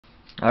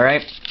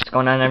Alright, what's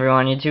going on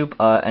everyone on YouTube?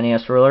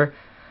 NES Ruler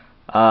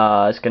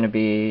is going to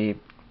be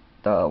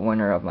the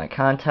winner of my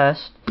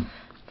contest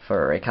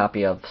for a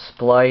copy of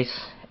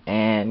Splice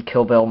and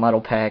Kill Bill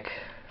Medal Pack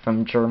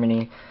from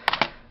Germany.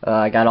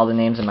 I got all the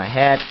names in my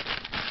hat.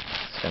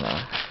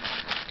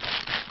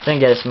 Didn't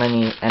get as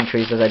many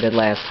entries as I did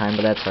last time,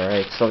 but that's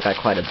alright. Still got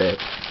quite a bit.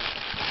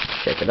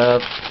 Check it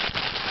up.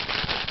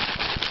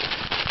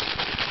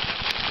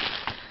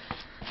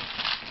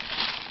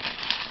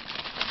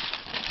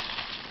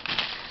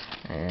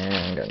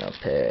 And I'm gonna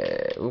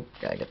pick. Oop,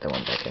 gotta get that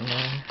one back in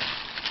there.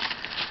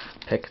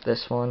 Pick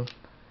this one,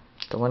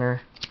 the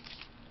winner.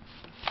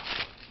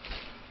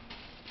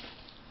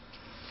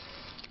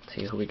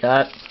 See who we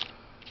got.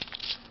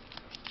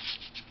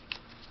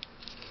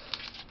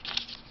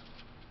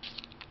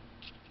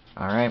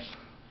 Alright.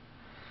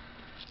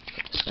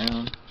 Put this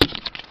down.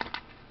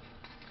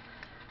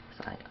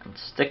 So I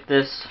unstick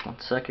this. 1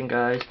 second,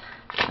 guys.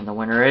 And the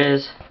winner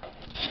is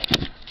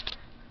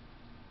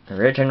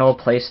Original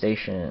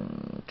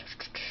PlayStation.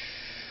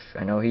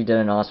 I know he did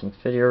an awesome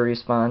video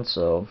response,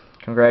 so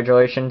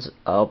congratulations.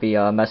 I'll be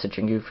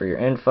messaging you for your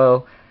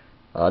info.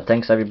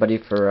 Thanks everybody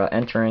for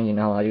entering. You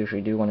know I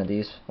usually do one of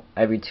these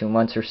every 2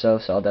 months or so,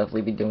 so I'll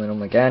definitely be doing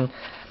them again.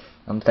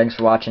 Thanks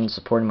for watching and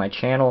supporting my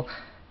channel,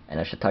 and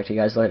I should talk to you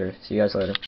guys later. See you guys later.